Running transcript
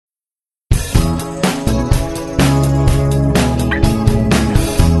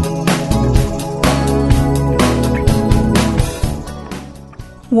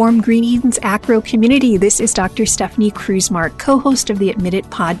Warm greetings, Acro community. This is Dr. Stephanie Kruzmark, co-host of the Admitted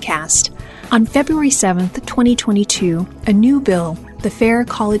podcast. On February 7th, 2022, a new bill, the Fair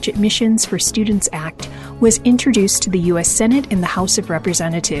College Admissions for Students Act, was introduced to the U.S. Senate and the House of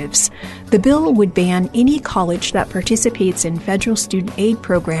Representatives. The bill would ban any college that participates in federal student aid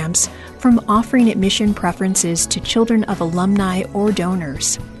programs from offering admission preferences to children of alumni or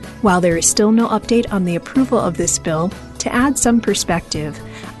donors. While there is still no update on the approval of this bill, to add some perspective,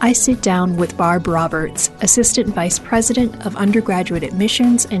 I sit down with Barb Roberts, Assistant Vice President of Undergraduate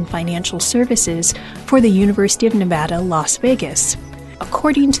Admissions and Financial Services for the University of Nevada, Las Vegas.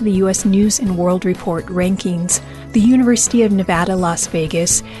 According to the U.S. News and World Report rankings, the University of Nevada, Las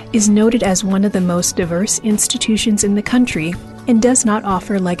Vegas is noted as one of the most diverse institutions in the country and does not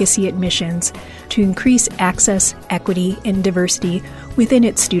offer legacy admissions to increase access, equity, and diversity within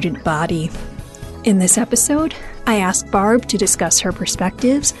its student body. In this episode, I asked Barb to discuss her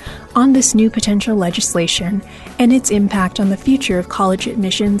perspectives on this new potential legislation and its impact on the future of college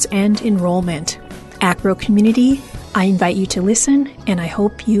admissions and enrollment. Acro community, I invite you to listen, and I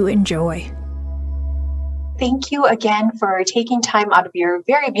hope you enjoy. Thank you again for taking time out of your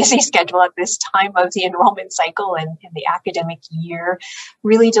very busy schedule at this time of the enrollment cycle and in the academic year.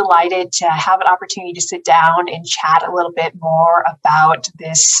 Really delighted to have an opportunity to sit down and chat a little bit more about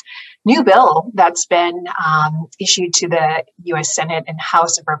this new bill that's been issued to the U.S. Senate and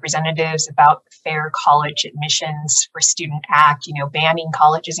House of Representatives about the Fair College Admissions for Student Act, banning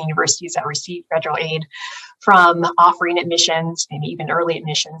colleges and universities that receive federal aid from offering admissions and even early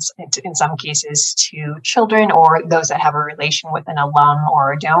admissions in some cases to children or those that have a relation with an alum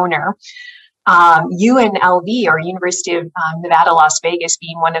or a donor. UNLV, or University of Nevada, Las Vegas,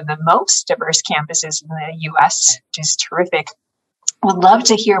 being one of the most diverse campuses in the U.S., which is terrific. Would love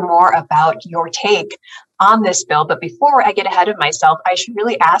to hear more about your take on this bill. But before I get ahead of myself, I should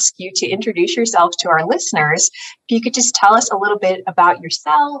really ask you to introduce yourself to our listeners. If you could just tell us a little bit about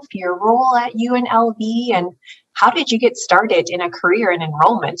yourself, your role at UNLV, and how did you get started in a career in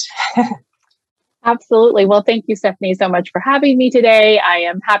enrollment? Absolutely. Well, thank you, Stephanie, so much for having me today. I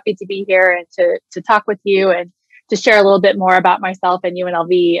am happy to be here and to talk with you and to share a little bit more about myself and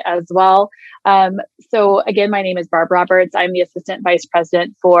UNLV as well. So again, my name is Barb Roberts. I'm the Assistant Vice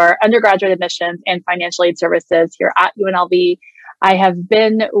President for Undergraduate Admissions and Financial Aid Services here at UNLV. I have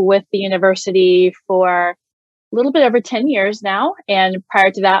been with the university for a little bit over 10 years now. And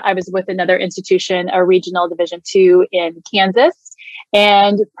prior to that, I was with another institution, a regional Division II in Kansas.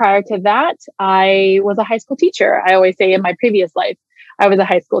 And prior to that, I was a high school teacher. I always say in my previous life, I was a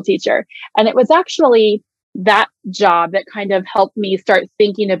high school teacher. And it was actually that job that kind of helped me start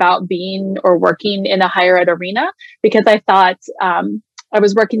thinking about being or working in a higher ed arena, because I thought I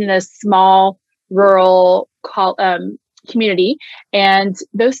was working in a small rural community, and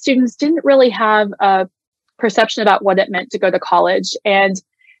those students didn't really have a perception about what it meant to go to college. And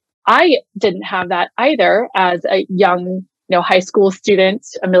I didn't have that either as a young high school student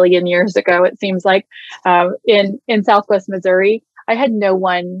a million years ago, it seems like, in Southwest Missouri. I had no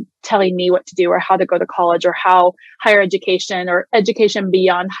one telling me what to do or how to go to college or how higher education or education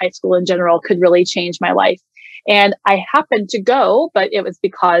beyond high school in general could really change my life. And I happened to go, but it was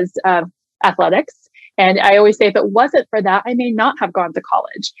because of athletics. And I always say, if it wasn't for that, I may not have gone to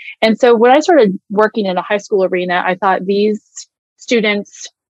college. And so when I started working in a high school arena, I thought these students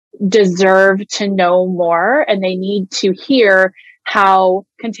deserve to know more, and they need to hear how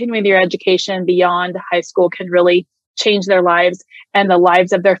continuing their education beyond high school can really change their lives and the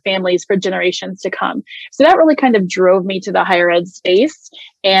lives of their families for generations to come. So that really kind of drove me to the higher ed space.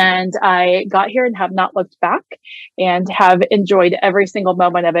 And I got here and have not looked back and have enjoyed every single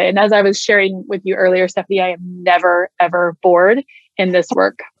moment of it. And as I was sharing with you earlier, Stephanie, I am never, ever bored in this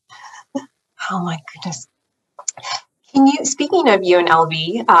work. Oh my goodness. Speaking of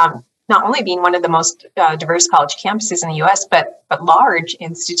UNLV, not only being one of the most diverse college campuses in the U.S., but large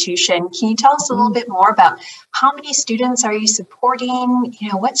institution, can you tell us a little bit more about how many students are you supporting?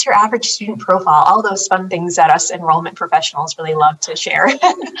 What's your average student profile? All those fun things that us enrollment professionals really love to share.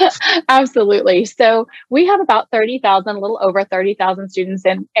 Absolutely. So we have about 30,000, a little over 30,000 students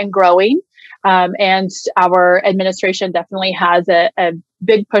and growing. And our administration definitely has a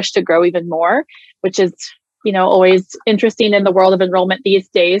big push to grow even more, which is always interesting in the world of enrollment these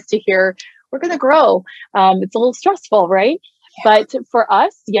days to hear we're going to grow. It's a little stressful, right? Yeah. But for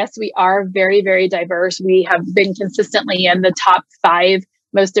us, yes, we are very, very diverse. We have been consistently in the top 5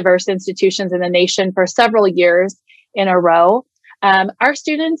 most diverse institutions in the nation for several years in a row. Our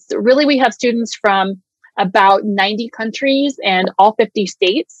students, really, we have students from about 90 countries and all 50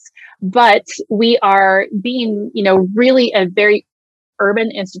 states, but we are being, really a very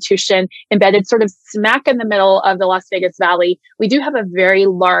urban institution embedded sort of smack in the middle of the Las Vegas Valley, we do have a very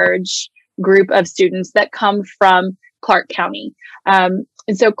large group of students that come from Clark County.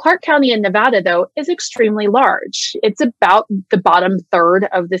 And so Clark County in Nevada, though, is extremely large. It's about the bottom third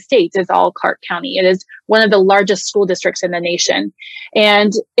of the state is all Clark County. It is one of the largest school districts in the nation.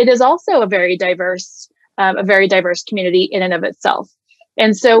 And it is also a very diverse community in and of itself.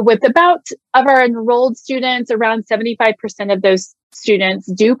 And so with about of our enrolled students, around 75% of those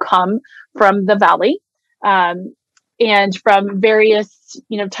students do come from the Valley, and from various,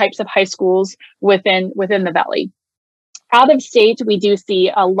 types of high schools within the Valley. Out of state, we do see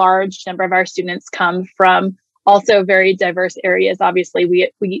a large number of our students come from also very diverse areas. Obviously,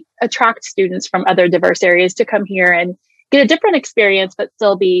 we attract students from other diverse areas to come here and get a different experience, but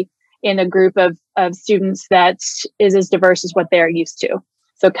still be in a group of students that is as diverse as what they are used to.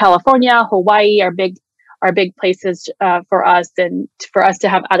 So California, Hawaii are big places for us and for us to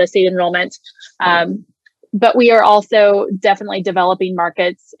have out-of-state enrollment. But we are also definitely developing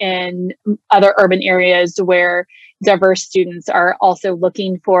markets in other urban areas where diverse students are also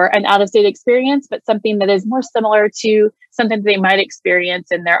looking for an out-of-state experience, but something that is more similar to something they might experience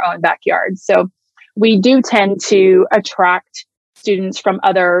in their own backyard. So we do tend to attract students from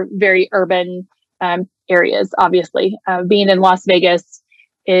other very urban areas. Obviously, being in Las Vegas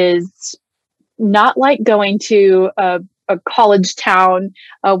is not like going to a college town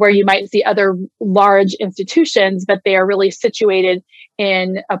where you might see other large institutions, but they are really situated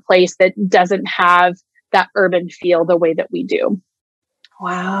in a place that doesn't have that urban feel the way that we do.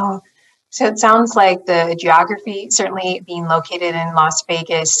 Wow. So it sounds like the geography, certainly being located in Las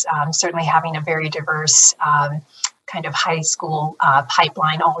Vegas, certainly having a very diverse kind of high school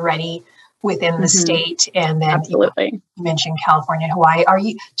pipeline already within the state. And then absolutely, you mentioned California and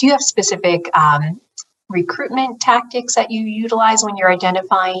Hawaii. Do you have specific recruitment tactics that you utilize when you're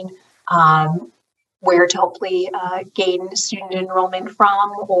identifying where to hopefully gain student enrollment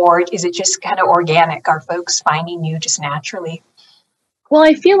from, or is it just kind of organic? Are folks finding you just naturally? Well,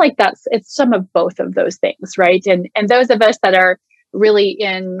 I feel like it's some of both of those things, right? And those of us that are really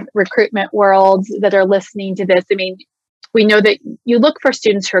in recruitment worlds that are listening to this, I mean, we know that you look for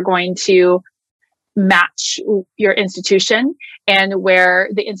students who are going to match your institution and where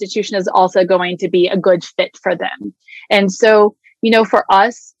the institution is also going to be a good fit for them. And so, for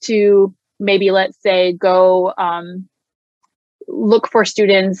us to maybe, let's say, go look for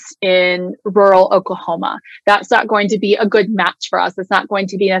students in rural Oklahoma, that's not going to be a good match for us. It's not going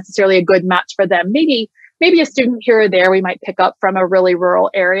to be necessarily a good match for them. Maybe a student here or there we might pick up from a really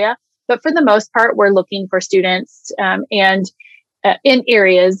rural area. But for the most part, we're looking for students in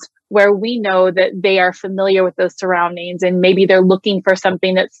areas where we know that they are familiar with those surroundings, and maybe they're looking for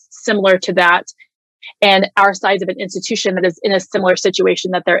something that's similar to that, and our size of an institution that is in a similar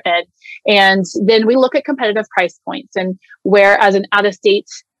situation that they're in. And then we look at competitive price points and where as an out-of-state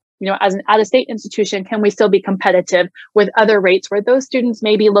institution, can we still be competitive with other rates where those students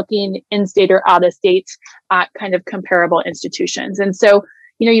may be looking in-state or out-of-state at kind of comparable institutions. And so,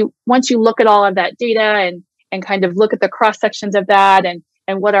 once you look at all of that data and kind of look at the cross sections of that and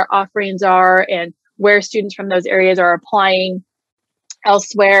what our offerings are and where students from those areas are applying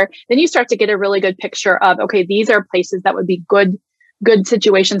elsewhere, then you start to get a really good picture of, okay, these are places that would be good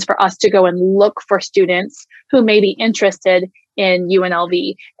situations for us to go and look for students who may be interested in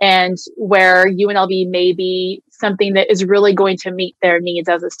UNLV, and where UNLV may be something that is really going to meet their needs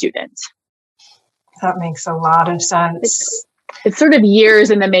as a student. That makes a lot of sense. It's sort of years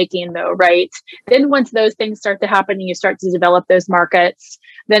in the making, though, right? Then once those things start to happen and you start to develop those markets,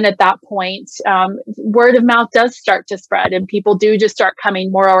 then at that point, word of mouth does start to spread, and people do just start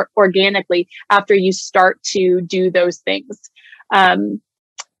coming more organically after you start to do those things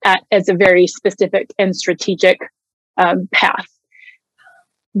as a very specific and strategic path.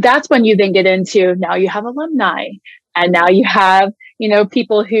 That's when you then get into, now you have alumni, and now you have,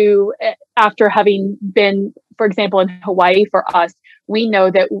 people who, after having been, for example, in Hawaii for us, we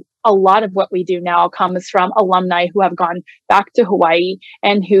know that a lot of what we do now comes from alumni who have gone back to Hawaii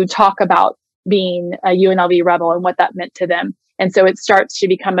and who talk about being a UNLV rebel and what that meant to them. And so it starts to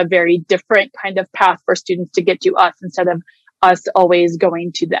become a very different kind of path for students to get to us instead of us always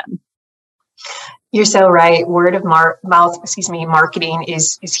going to them. You're so right. Word of mouth, marketing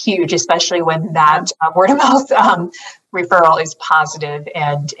is huge, especially when that word of mouth referral is positive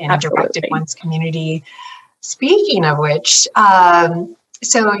and directed one's community. Speaking of which,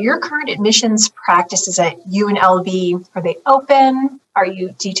 so your current admissions practices at UNLV, are they open?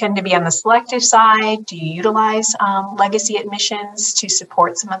 Do you tend to be on the selective side? Do you utilize legacy admissions to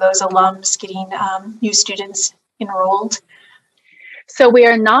support some of those alums getting new students enrolled? So we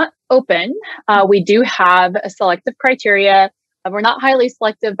are not open. We do have a selective criteria. We're not highly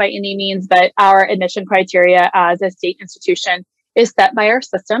selective by any means, but our admission criteria as a state institution is set by our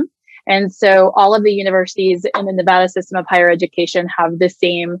system. And so all of the universities in the Nevada system of higher education have the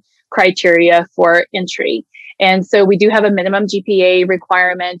same criteria for entry. And so we do have a minimum GPA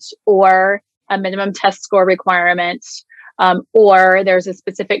requirement or a minimum test score requirement, or there's a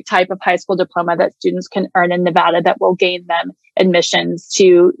specific type of high school diploma that students can earn in Nevada that will gain them admissions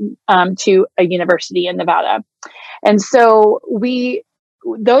to a university in Nevada. And so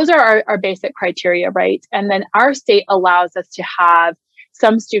those are our basic criteria, right? And then our state allows us to have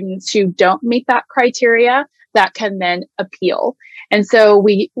some students who don't meet that criteria that can then appeal. And so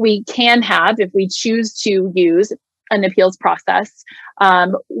we can have, if we choose to use an appeals process,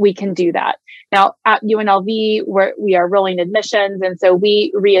 we can do that. Now at UNLV, we are rolling admissions, and so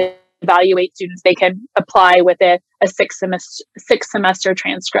we reevaluate students. They can apply with a six semester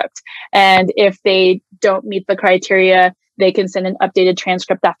transcript. And if they don't meet the criteria, they can send an updated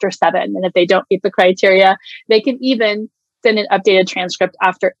transcript after 7. And if they don't meet the criteria, they can even send an updated transcript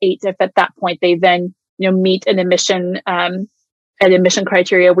after 8. If at that point they then meet an admission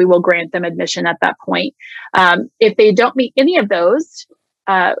criteria, we will grant them admission at that point. If they don't meet any of those,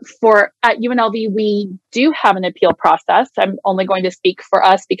 at UNLV, we do have an appeal process. I'm only going to speak for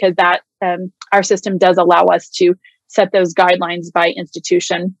us because that our system does allow us to set those guidelines by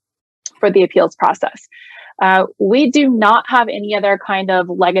institution for the appeals process. We do not have any other kind of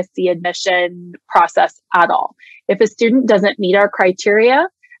legacy admission process at all. If a student doesn't meet our criteria,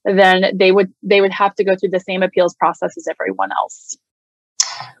 then they would have to go through the same appeals process as everyone else.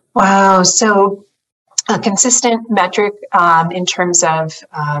 Wow. So a consistent metric in terms of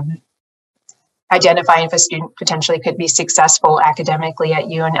identifying if a student potentially could be successful academically at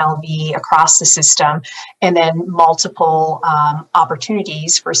UNLV across the system, and then multiple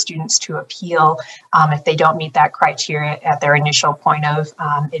opportunities for students to appeal if they don't meet that criteria at their initial point of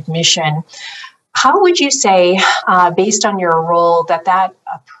admission. How would you say, based on your role, that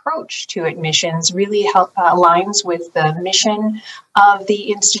approach to admissions really aligns with the mission of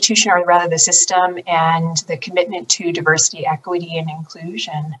the institution, or rather the system, and the commitment to diversity, equity, and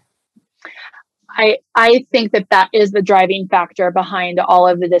inclusion? I think that is the driving factor behind all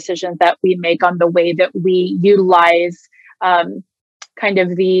of the decisions that we make on the way that we utilize kind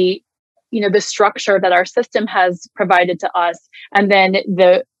of the structure that our system has provided to us, and then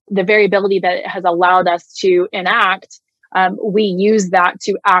the variability that it has allowed us to enact. We use that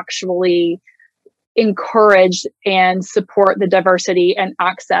to actually encourage and support the diversity and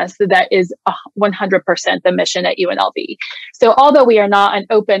access that is 100% the mission at UNLV. So although we are not an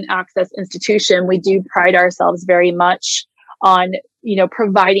open access institution, we do pride ourselves very much on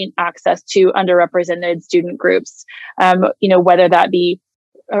providing access to underrepresented student groups, whether that be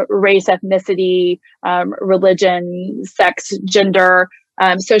race, ethnicity, religion, sex, gender,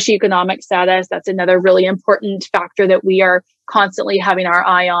 socioeconomic status. That's another really important factor that we are constantly having our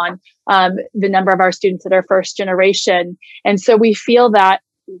eye on, the number of our students that are first generation. And so we feel that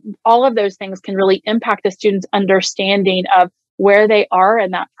all of those things can really impact the students' understanding of where they are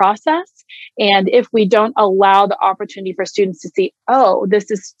in that process. And if we don't allow the opportunity for students to see,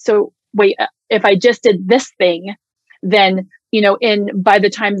 if I just did this thing, then by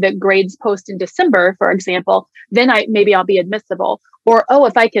the time the grades post in December, for example, then I'll be admissible. Or,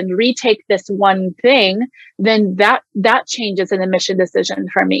 if I can retake this one thing, then that changes an admission decision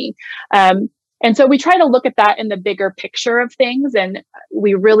for me. And so we try to look at that in the bigger picture of things. And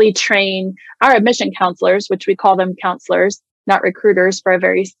we really train our admission counselors, which we call them counselors, not recruiters, for a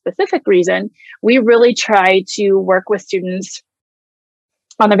very specific reason. We really try to work with students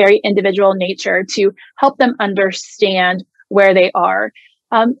on a very individual nature to help them understand where they are.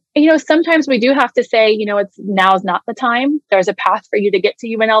 Sometimes we do have to say, now's not the time. There's a path for you to get to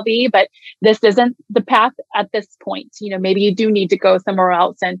UNLV, but this isn't the path at this point. Maybe you do need to go somewhere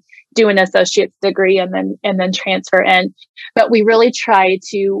else and do an associate's degree and then transfer in. But we really try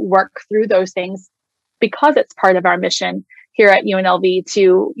to work through those things because it's part of our mission here at UNLV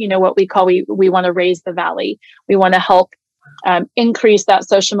to, what we call, we want to raise the valley. We want to help increase that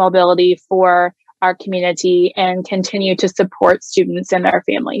social mobility for our community and continue to support students and their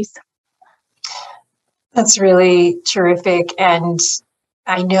families. That's really terrific. And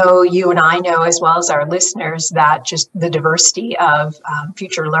I know you and I know, as well as our listeners, that just the diversity of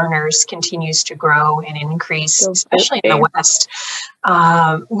future learners continues to grow and increase, especially in the West.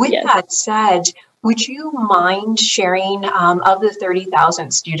 With that said, would you mind sharing of the 30,000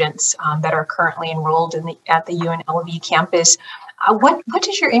 students that are currently enrolled at the UNLV campus, What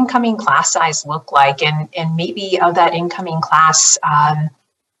does your incoming class size look like? And maybe of that incoming class,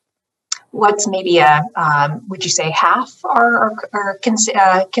 what's maybe would you say half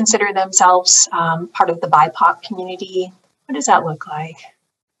consider themselves part of the BIPOC community? What does that look like?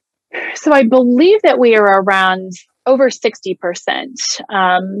 So I believe that we are around over 60%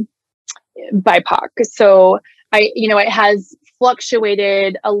 BIPOC. So it has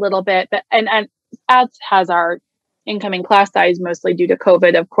fluctuated a little bit, but and as has our incoming class size, mostly due to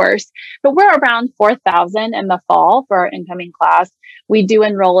COVID, of course. But we're around 4,000 in the fall for our incoming class. We do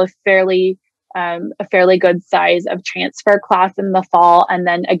enroll a fairly good size of transfer class in the fall, and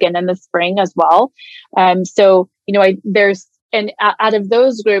then again in the spring as well. Out of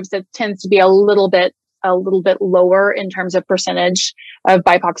those groups, it tends to be a little bit lower in terms of percentage of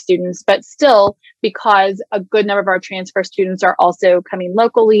BIPOC students, but still, because a good number of our transfer students are also coming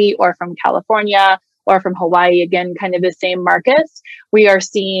locally or from California or from Hawaii, again, kind of the same markets, we are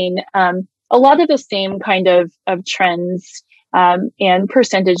seeing a lot of the same kind of trends and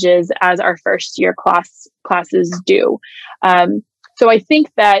percentages as our first year classes do. So I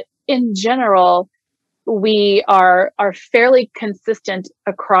think that in general, we are fairly consistent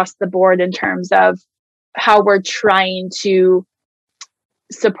across the board in terms of how we're trying to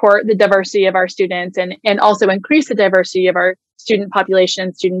support the diversity of our students and also increase the diversity of our student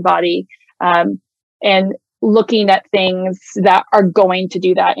population, student body, and looking at things that are going to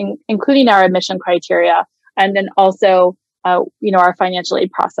do that, including our admission criteria, and then also, our financial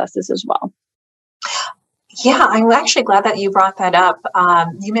aid processes as well. Yeah, I'm actually glad that you brought that up.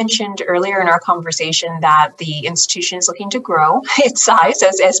 You mentioned earlier in our conversation that the institution is looking to grow its size,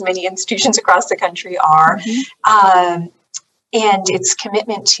 as many institutions across the country are, and its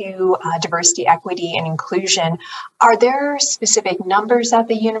commitment to diversity, equity, and inclusion. Are there specific numbers that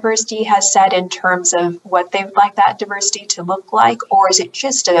the university has set in terms of what they would like that diversity to look like, or is it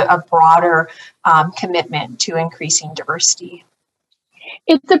just a broader commitment to increasing diversity?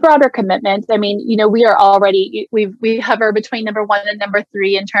 It's a broader commitment. I mean, we are already, we hover between number 1 and number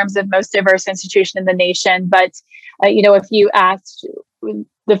 3 in terms of most diverse institution in the nation. But, if you asked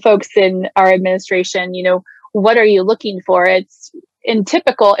the folks in our administration, what are you looking for? It's in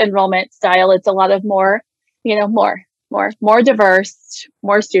typical enrollment style. It's a lot of more diverse,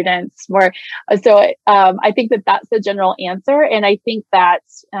 more students, more. So I think that that's the general answer. And I think that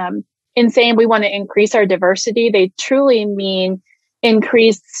in saying we want to increase our diversity, they truly mean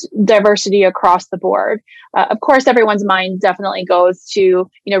increase diversity across the board. Of course, everyone's mind definitely goes to,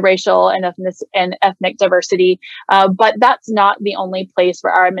 racial and ethnic diversity. But that's not the only place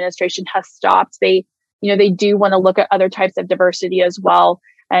where our administration has stopped. They do want to look at other types of diversity as well.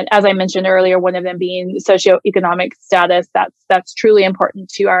 And as I mentioned earlier, one of them being socioeconomic status, that's truly important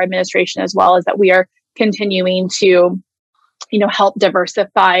to our administration as well, is that we are continuing to help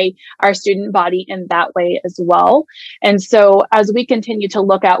diversify our student body in that way as well. And so as we continue to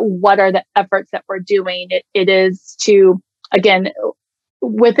look at what are the efforts that we're doing, it is to, again,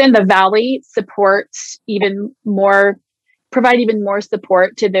 within the Valley, provide even more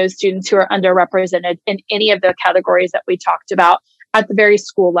support to those students who are underrepresented in any of the categories that we talked about at the very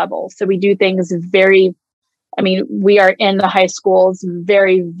school level. So we do things we are in the high schools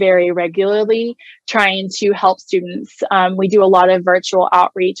very, very regularly trying to help students. We do a lot of virtual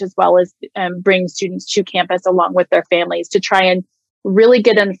outreach as well as bring students to campus along with their families to try and really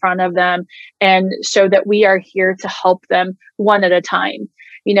get in front of them and show that we are here to help them one at a time.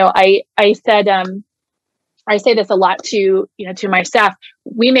 I say this a lot to my staff.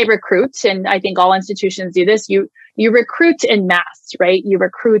 We may recruit, and I think all institutions do this. You recruit in mass, right? You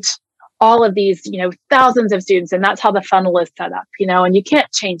recruit all of these, thousands of students, and that's how the funnel is set up, and you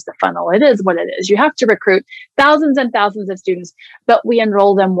can't change the funnel. It is what it is. You have to recruit thousands and thousands of students, but we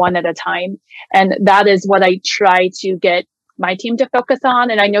enroll them one at a time. And that is what I try to get my team to focus on.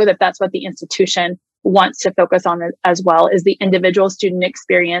 And I know that that's what the institution wants to focus on as well, is the individual student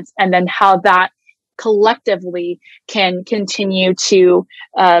experience, and then how that collectively can continue to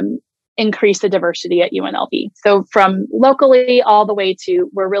increase the diversity at UNLV. So from locally all the way to,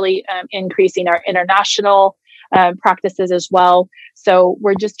 we're really increasing our international practices as well. So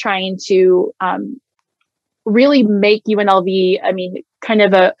we're just trying to really make UNLV, kind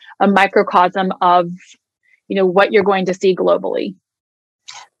of a microcosm of, what you're going to see globally.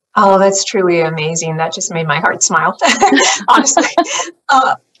 Oh, that's truly amazing. That just made my heart smile, honestly.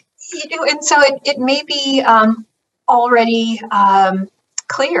 And so it may be already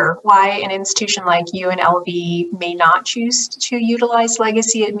clear why an institution like UNLV may not choose to utilize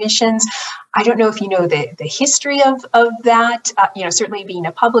legacy admissions. I don't know if you know the history of that. Certainly being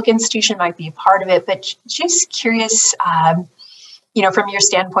a public institution might be a part of it, but just curious from your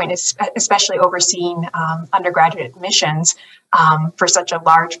standpoint, especially overseeing undergraduate admissions for such a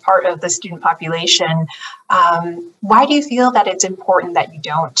large part of the student population, why do you feel that it's important that you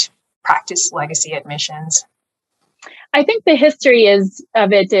don't practice legacy admissions? I think the history is, there are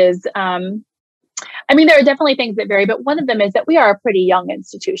definitely things that vary, but one of them is that we are a pretty young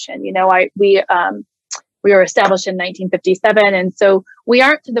institution. We were established in 1957. And so we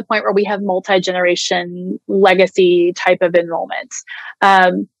aren't to the point where we have multi-generation legacy type of enrollments.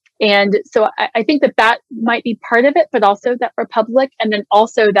 And so I think that might be part of it, but also that we're public. And then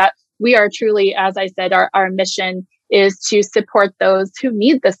also that we are truly, as I said, our mission is to support those who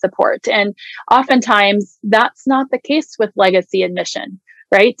need the support. And oftentimes that's not the case with legacy admission,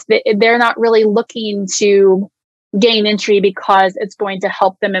 right? They're not really looking to gain entry because it's going to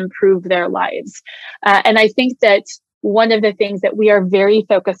help them improve their lives. And I think that one of the things that we are very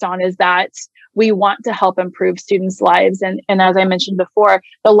focused on is that we want to help improve students' lives. And as I mentioned before,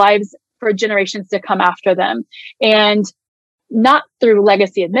 the lives for generations to come after them. And not through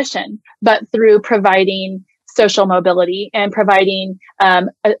legacy admission, but through providing social mobility and providing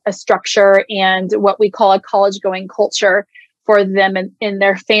a structure and what we call a college-going culture for them and in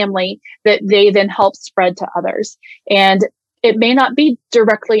their family that they then help spread to others. And it may not be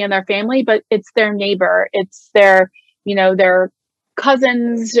directly in their family, but it's their neighbor, it's their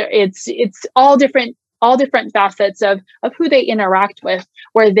cousins, it's all different facets of who they interact with,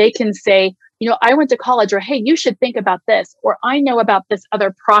 where they can say, I went to college, or, hey, you should think about this, or I know about this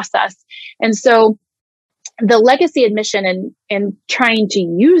other process. And so the legacy admission and trying to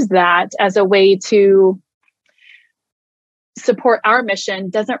use that as a way to support our mission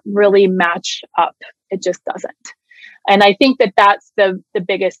doesn't really match up. It just doesn't. And I think that that's the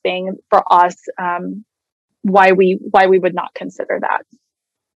biggest thing for us, why we would not consider that.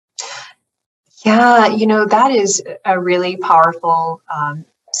 Yeah, that is a really powerful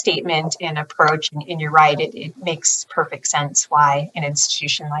statement and approach. And you're right, it makes perfect sense why an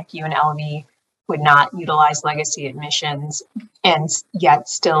institution like UNLV would not utilize legacy admissions and yet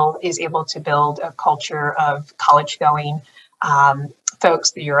still is able to build a culture of college-going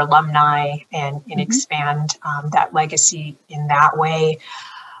folks, your alumni, and expand that legacy in that way.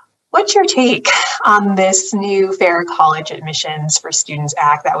 What's your take on this new Fair College Admissions for Students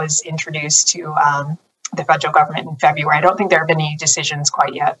Act that was introduced to the federal government in February? I don't think there have been any decisions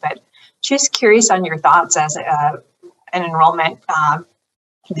quite yet, but just curious on your thoughts as an enrollment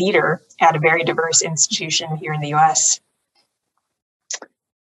leader at a very diverse institution here in the U.S.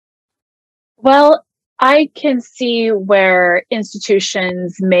 Well, I can see where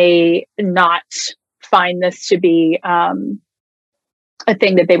institutions may not find this to be a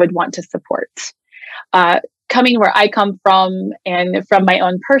thing that they would want to support. Coming where I come from, and from my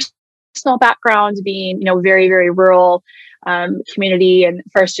own personal background, being very, very rural community and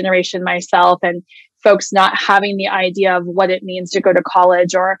first generation myself, and folks not having the idea of what it means to go to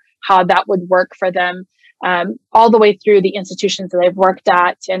college or how that would work for them, all the way through the institutions that I've worked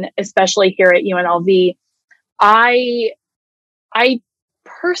at, and especially here at UNLV, I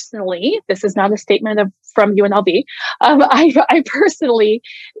personally, this is not a statement from UNLV, I personally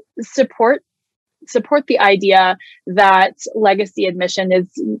support the idea that legacy admission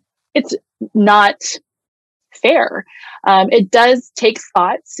it's not fair. It does take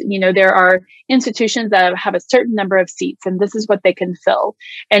spots. There are institutions that have a certain number of seats, and this is what they can fill.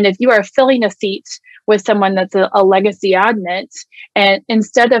 And if you are filling a seat with someone that's a legacy admit, and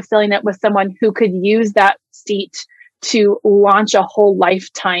instead of filling it with someone who could use that seat to launch a whole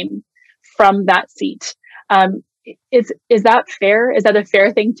lifetime from that seat, is that fair? Is that a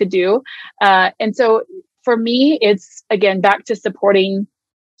fair thing to do? And so for me, it's again back to supporting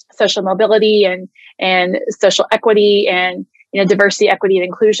social mobility and social equity and diversity, equity, and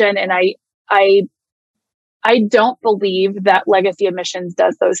inclusion. And I don't believe that legacy admissions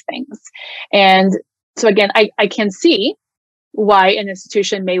does those things. And so again, I can see why an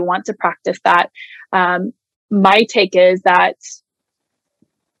institution may want to practice that. My take is that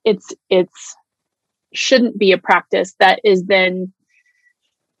it's shouldn't be a practice that is then,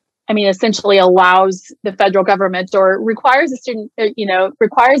 essentially allows the federal government, or requires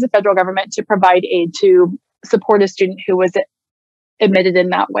the federal government to provide aid to support a student who was admitted in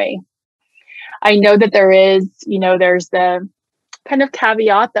that way. I know that there's the kind of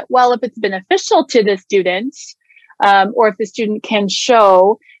caveat that, well, if it's beneficial to the student, or if the student can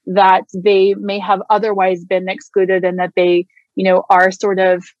show that they may have otherwise been excluded and that they, are sort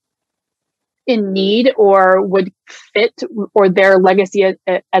of in need or would fit, or their legacy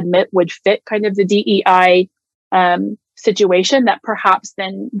admit would fit kind of the DEI situation, that perhaps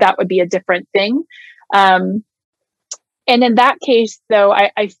then that would be a different thing. And in that case, though,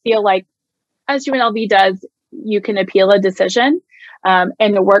 I feel like, as UNLV does, you can appeal a decision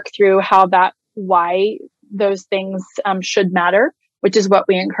and work through why those things should matter, which is what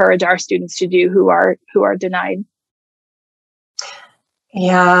we encourage our students to do who are denied.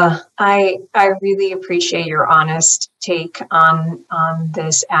 Yeah, I really appreciate your honest take on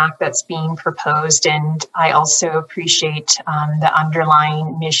this act that's being proposed, and I also appreciate the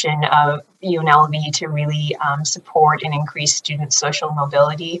underlying mission of UNLV to really support and increase student social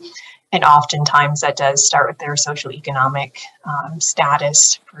mobility, and oftentimes that does start with their socioeconomic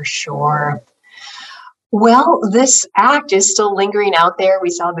status for sure. Well, this act is still lingering out there. We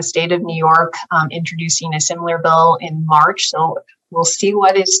saw the state of New York introducing a similar bill in March, so we'll see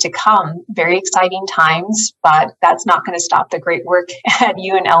what is to come. Very exciting times, but that's not going to stop the great work at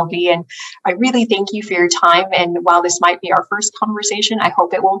UNLV. And I really thank you for your time. And while this might be our first conversation, I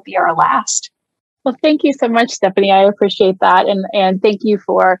hope it won't be our last. Well, thank you so much, Stephanie. I appreciate that. And thank you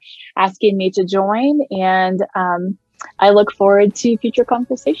for asking me to join. And I look forward to future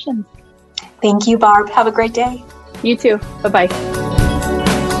conversations. Thank you, Barb. Have a great day. You too. Bye-bye.